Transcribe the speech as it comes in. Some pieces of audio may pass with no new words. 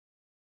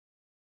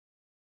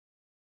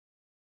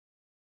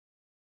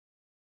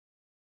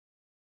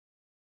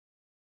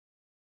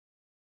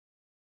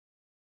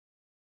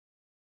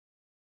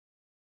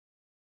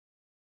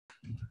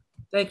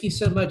Thank you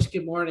so much.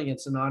 Good morning.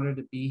 It's an honor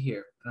to be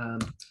here.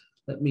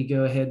 Let me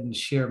go ahead and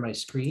share my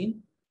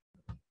screen.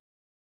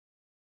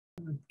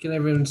 Can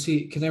everyone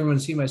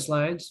see my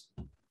slides?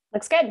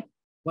 Looks good.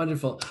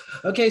 Wonderful.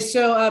 Okay,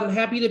 so I'm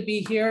happy to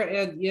be here.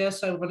 And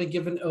yes, I want to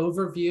give an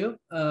overview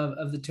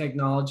of the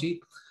technology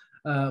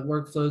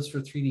workflows for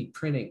 3D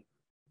printing.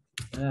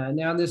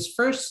 Now, this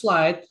first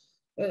slide,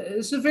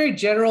 it's a very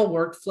general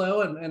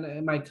workflow,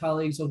 and my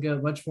colleagues will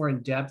go much more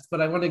in depth, but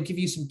I want to give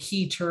you some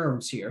key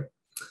terms here.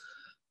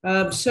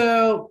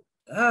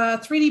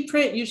 3D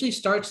print usually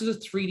starts as a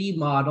 3D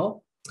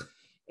model,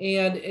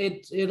 and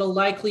it'll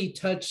likely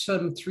touch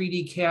some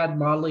 3D CAD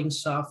modeling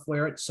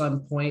software at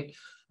some point.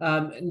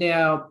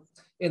 Now,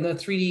 in the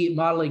 3D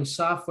modeling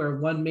software,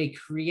 one may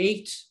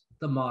create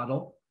the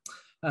model,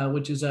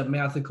 which is a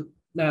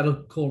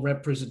mathematical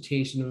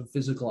representation of a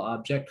physical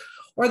object,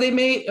 or they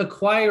may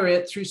acquire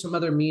it through some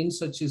other means,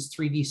 such as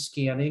 3D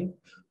scanning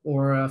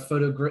or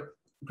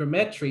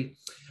photogrammetry.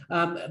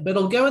 But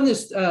it'll go in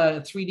this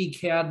 3D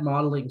CAD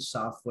modeling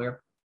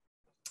software,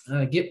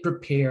 get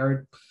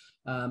prepared,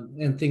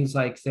 and things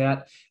like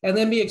that, and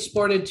then be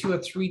exported to a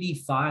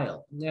 3D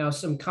file. Now,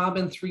 some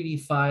common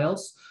 3D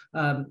files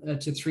to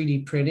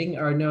 3D printing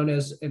are known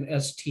as an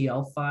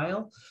STL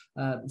file,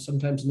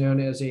 sometimes known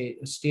as a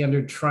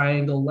standard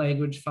triangle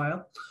language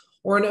file,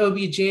 or an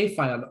OBJ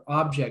file, an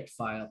object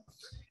file.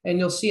 And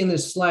you'll see in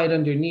this slide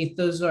underneath,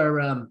 those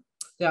are,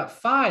 that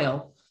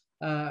file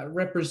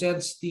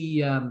represents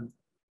the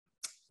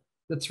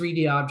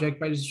 3D object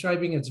by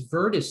describing its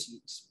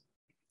vertices.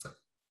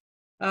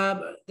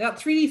 That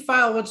 3D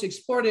file, once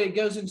exported, it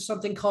goes into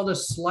something called a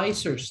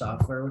slicer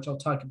software, which I'll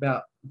talk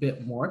about a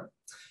bit more.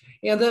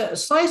 And the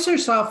slicer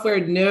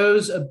software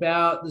knows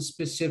about the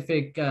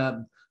specific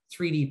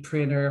 3D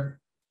printer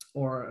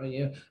or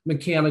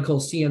mechanical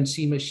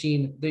CNC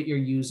machine that you're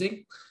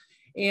using.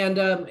 And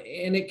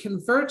it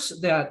converts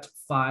that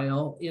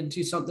file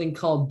into something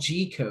called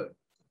G-code,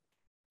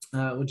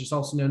 which is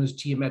also known as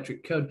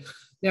geometric code.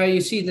 Now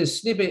you see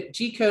this snippet.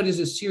 G-code is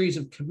a series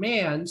of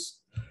commands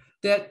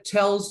that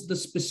tells the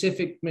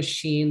specific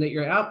machine that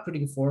you're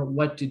outputting for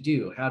what to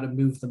do, how to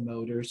move the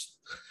motors,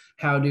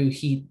 how to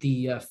heat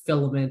the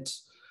filament,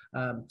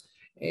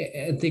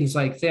 and things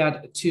like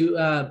that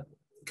to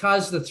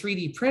cause the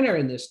 3D printer,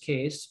 in this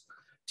case,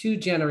 to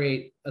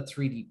generate a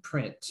 3D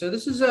print. So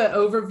this is an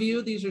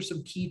overview. These are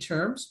some key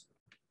terms.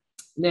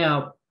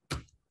 Now,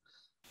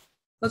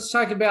 let's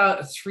talk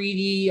about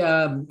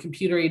 3D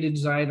computer-aided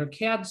design or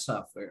CAD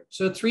software.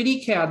 So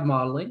 3D CAD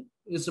modeling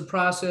is the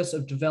process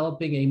of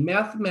developing a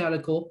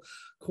mathematical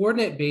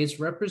coordinate-based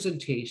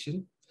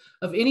representation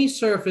of any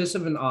surface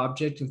of an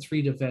object in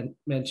 3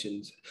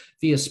 dimensions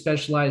via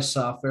specialized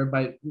software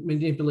by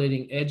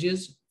manipulating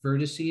edges,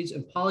 vertices,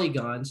 and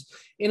polygons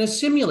in a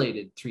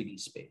simulated 3D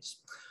space.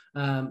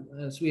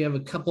 So we have a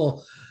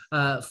couple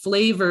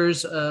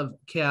flavors of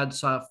CAD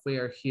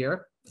software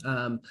here.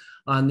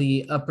 On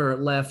the upper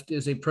left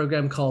is a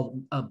program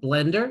called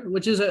Blender,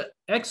 which is an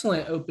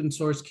excellent open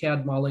source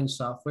CAD modeling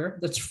software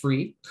that's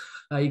free.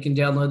 You can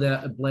download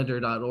that at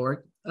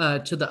blender.org.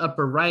 To the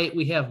upper right,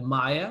 we have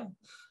Maya.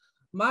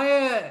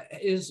 Maya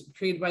is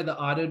created by the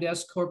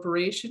Autodesk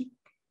Corporation.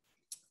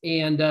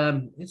 And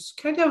it's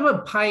kind of a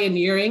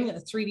pioneering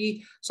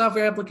 3D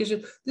software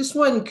application. This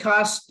one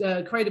costs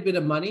quite a bit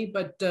of money,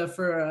 but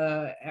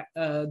for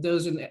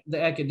those in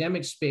the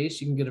academic space,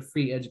 you can get a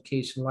free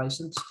education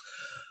license.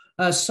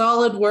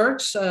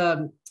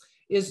 SolidWorks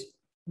is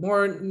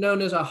more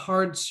known as a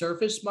hard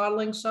surface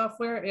modeling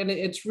software, and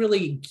it's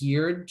really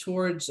geared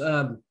towards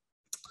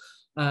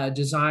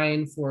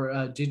design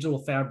for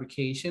digital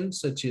fabrication,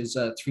 such as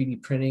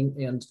 3D printing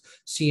and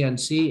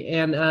CNC.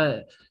 And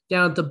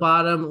down at the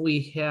bottom,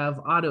 we have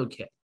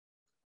AutoCAD.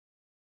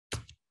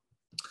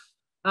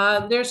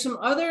 There's some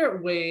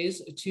other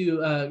ways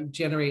to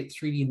generate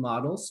 3D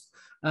models.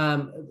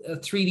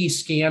 3D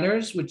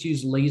scanners, which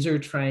use laser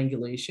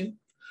triangulation,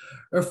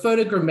 or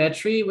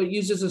photogrammetry, which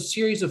uses a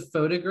series of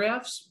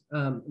photographs,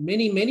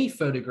 many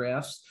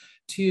photographs,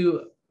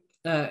 to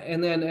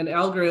and then an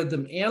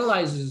algorithm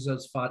analyzes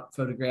those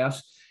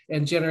photographs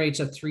and generates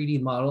a 3D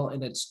model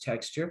in its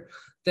texture.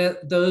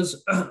 That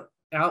those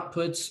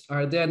outputs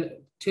are then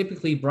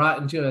typically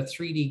brought into a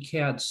 3D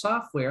CAD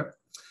software,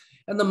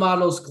 and the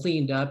model is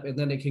cleaned up, and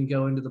then it can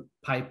go into the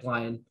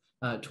pipeline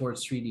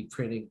towards 3D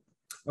printing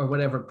or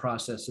whatever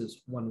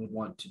processes one would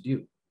want to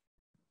do.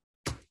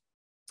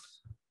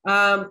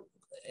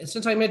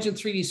 Since I mentioned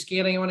 3D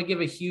scanning, I want to give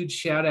a huge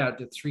shout out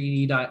to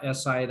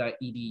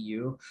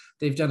 3d.si.edu.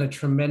 They've done a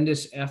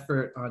tremendous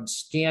effort on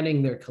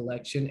scanning their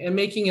collection and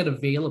making it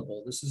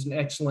available. This is an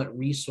excellent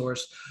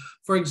resource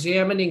for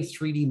examining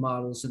 3D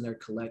models in their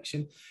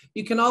collection.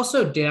 You can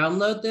also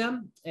download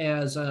them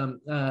as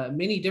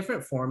many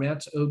different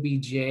formats,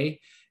 OBJ,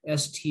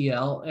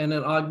 STL, and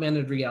an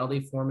augmented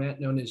reality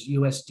format known as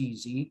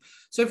USDZ.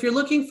 So if you're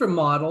looking for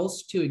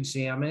models to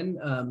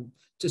examine,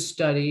 to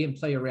study and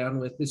play around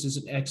with, this is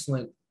an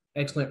excellent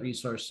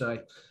resource. So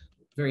I'm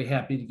very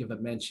happy to give a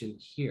mention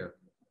here.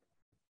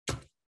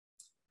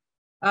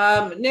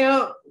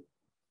 Now,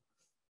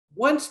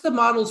 once the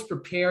model is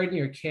prepared in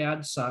your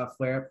CAD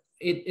software,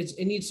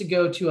 it needs to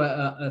go to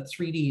a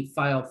 3D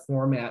file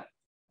format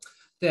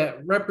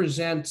that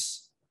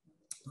represents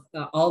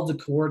all the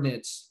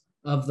coordinates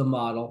of the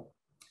model.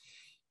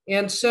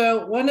 And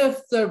so one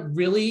of the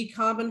really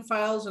common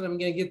files, and I'm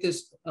going to get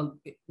this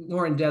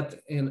more in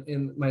depth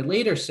in my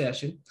later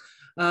session,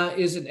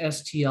 is an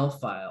STL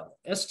file.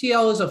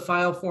 STL is a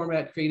file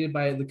format created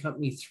by the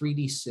company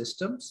 3D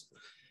Systems.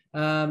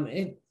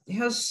 It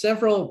has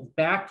several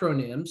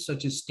backronyms,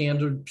 such as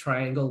standard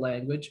triangle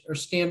language or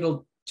standard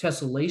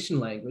tessellation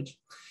language.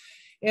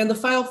 And the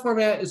file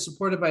format is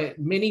supported by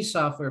many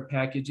software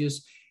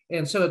packages.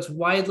 And so it's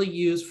widely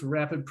used for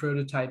rapid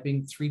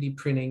prototyping, 3D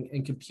printing,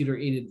 and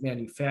computer-aided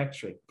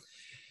manufacturing.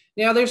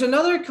 Now, there's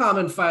another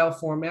common file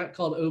format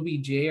called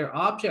OBJ or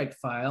object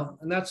file,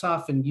 and that's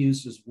often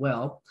used as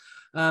well.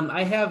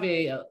 I have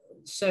a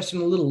session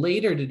a little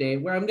later today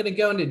where I'm going to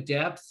go into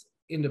depth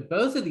into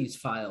both of these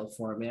file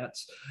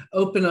formats,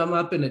 open them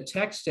up in a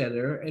text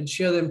editor, and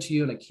show them to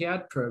you in a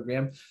CAD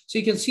program so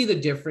you can see the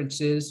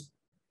differences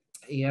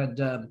and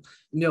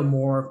know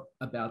more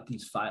about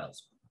these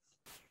files.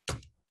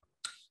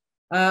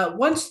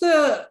 Once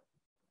the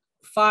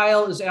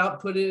file is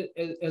outputted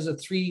as a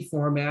 3D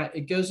format,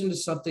 it goes into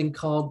something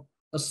called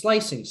a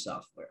slicing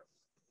software.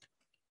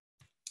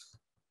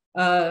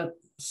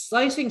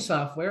 Slicing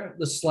software,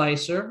 the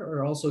slicer,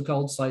 or also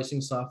called slicing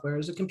software,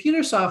 is a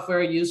computer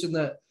software used in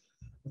the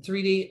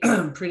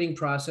 3D printing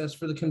process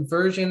for the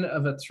conversion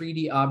of a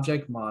 3D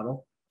object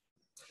model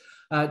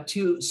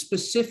to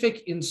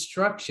specific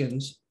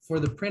instructions for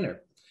the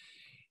printer.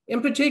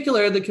 In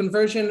particular, the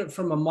conversion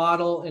from a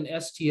model in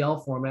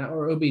STL format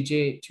or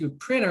OBJ to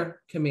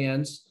printer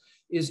commands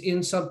is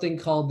in something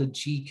called the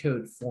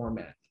G-code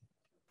format.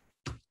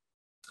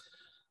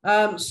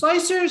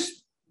 Slicers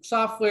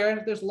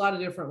software, there's a lot of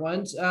different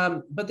ones,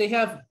 but they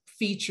have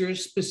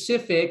features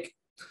specific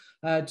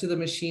to the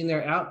machine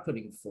they're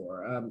outputting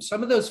for.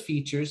 Some of those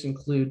features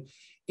include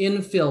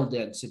infill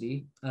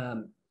density.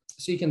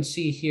 So you can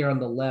see here on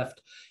the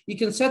left, you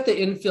can set the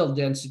infill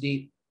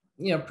density.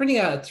 You know, printing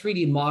out a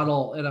 3D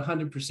model at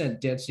 100%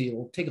 density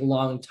will take a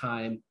long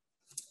time,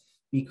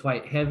 be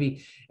quite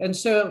heavy. And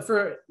so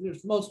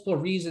there's multiple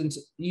reasons,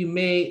 you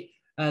may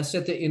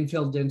set the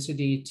infill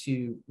density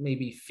to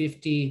maybe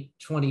 50,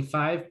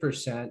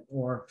 25%,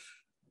 or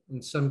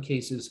in some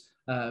cases,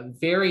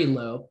 very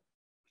low.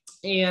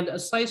 And a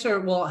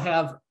slicer will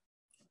have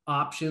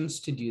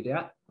options to do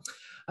that.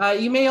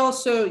 You may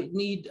also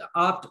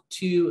opt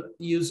to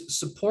use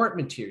support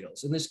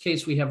materials. In this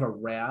case, we have a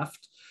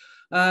raft.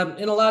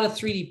 In a lot of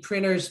 3D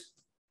printers,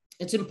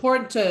 it's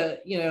important to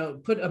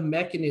put a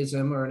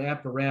mechanism or an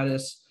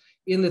apparatus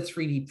in the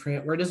 3D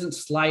print where it doesn't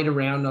slide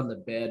around on the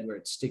bed, where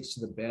it sticks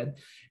to the bed.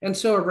 And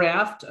so a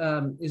raft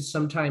is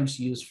sometimes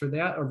used for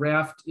that. A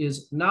raft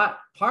is not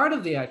part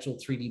of the actual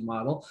 3D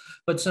model,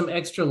 but some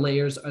extra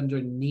layers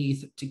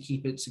underneath to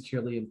keep it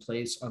securely in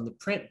place on the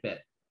print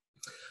bed.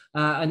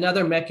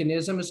 Another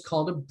mechanism is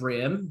called a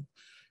brim.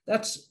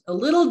 That's a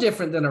little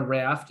different than a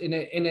raft, and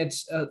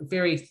it's a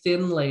very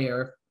thin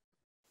layer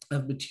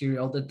of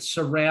material that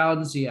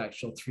surrounds the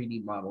actual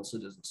 3D model so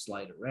it doesn't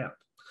slide around.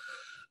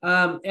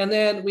 And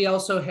then we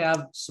also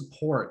have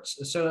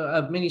supports.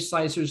 So many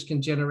slicers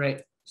can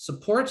generate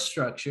support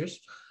structures.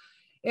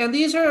 And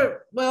these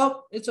are,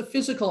 well, it's a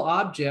physical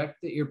object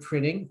that you're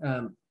printing.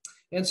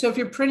 And so if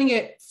you're printing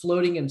it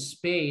floating in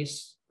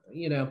space,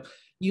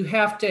 you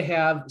have to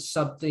have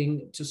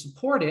something to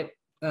support it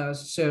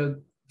so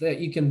that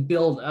you can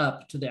build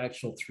up to the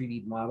actual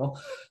 3D model.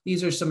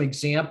 These are some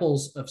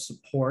examples of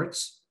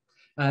supports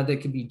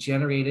that can be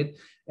generated.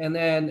 And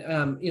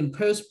then in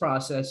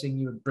post-processing,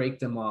 you would break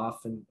them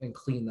off and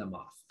clean them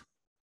off.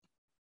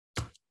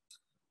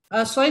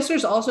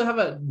 Slicers also have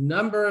a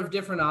number of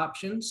different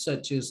options,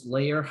 such as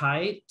layer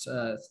height,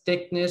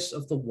 thickness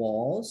of the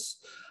walls,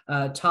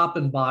 top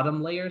and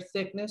bottom layer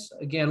thickness.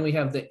 Again, we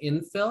have the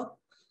infill.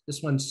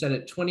 This one's set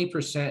at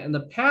 20%, and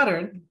the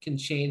pattern can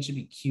change to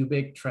be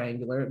cubic,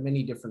 triangular,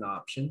 many different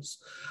options.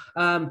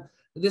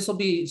 This will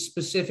be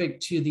specific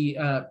to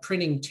the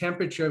printing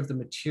temperature of the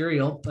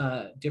material.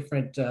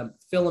 Different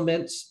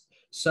filaments,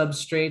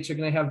 substrates are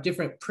going to have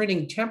different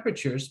printing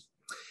temperatures,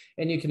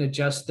 and you can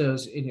adjust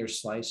those in your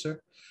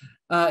slicer,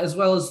 as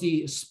well as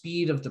the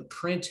speed of the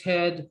print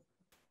head,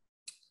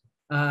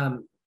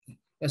 and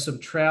some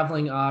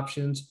traveling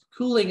options,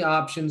 cooling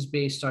options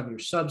based on your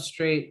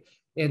substrate.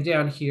 And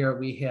down here,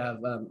 we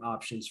have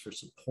options for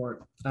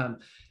support.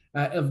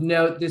 Of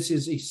note, this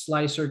is a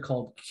slicer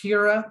called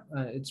Kira.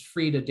 It's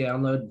free to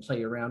download and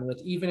play around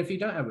with, even if you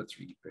don't have a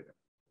 3D printer.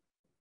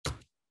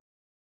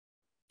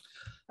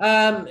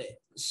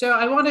 So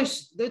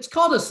it's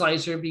called a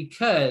slicer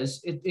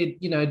because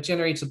it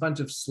generates a bunch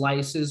of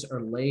slices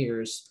or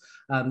layers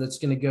that's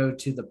going to go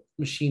to the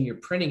machine you're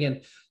printing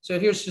in. So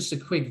here's just a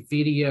quick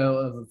video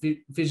of a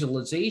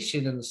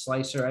visualization in the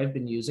slicer I've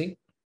been using.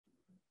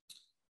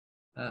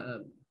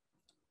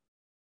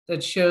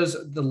 That shows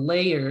the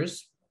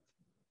layers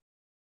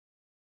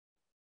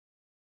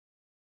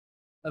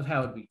of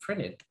how it would be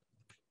printed.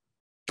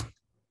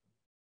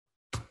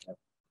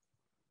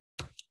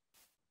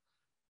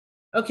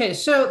 Okay,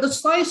 so the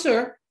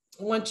slicer,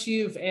 once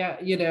you've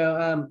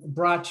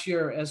brought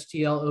your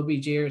STL,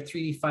 OBJ, or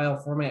 3D file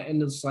format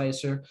into the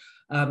slicer,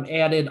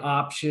 added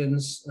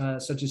options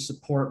such as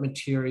support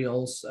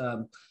materials,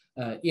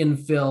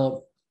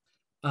 infill,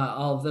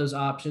 all of those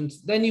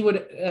options, then you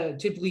would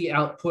typically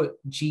output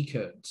G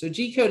code. So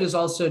G code is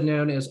also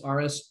known as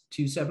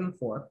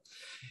RS-274.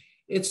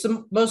 It's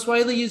the most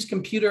widely used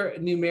computer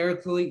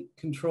numerically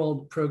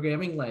controlled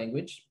programming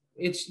language.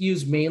 It's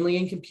used mainly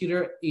in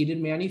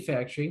computer-aided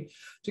manufacturing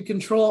to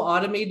control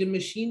automated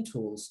machine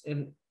tools,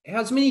 and it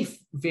has many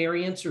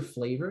variants or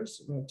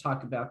flavors. We'll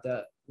talk about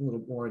that a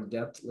little more in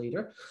depth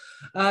later.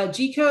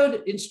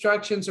 G-code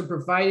instructions are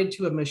provided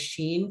to a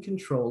machine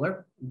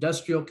controller,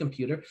 industrial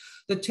computer,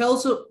 that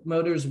tells the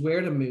motors where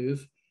to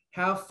move,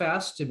 how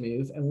fast to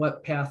move, and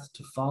what path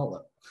to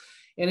follow.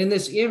 And in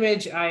this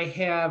image, I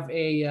have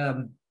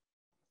an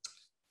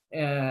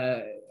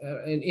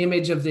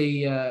image of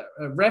the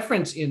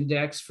reference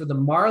index for the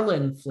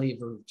Marlin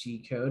flavor of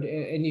G code.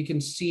 And you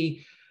can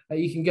see,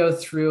 you can go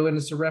through, and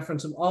it's a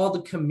reference of all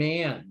the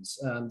commands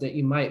that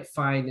you might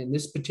find in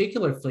this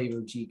particular flavor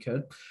of G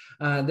code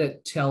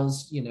that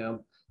tells,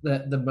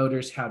 the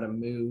motors how to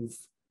move,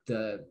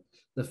 the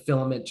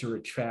filament to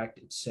retract,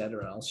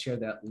 etc. I'll share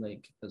that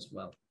link as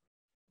well.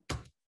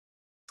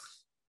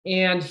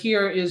 And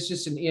here is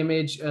just an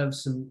image of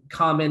some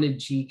commented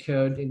G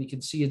code, and you can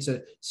see it's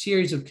a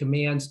series of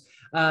commands.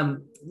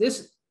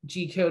 This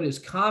G code is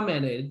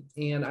commented,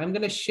 and I'm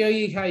going to show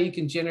you how you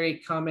can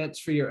generate comments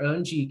for your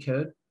own G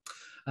code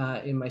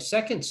in my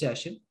second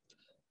session.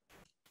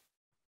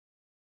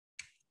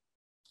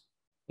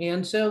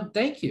 And so,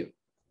 thank you.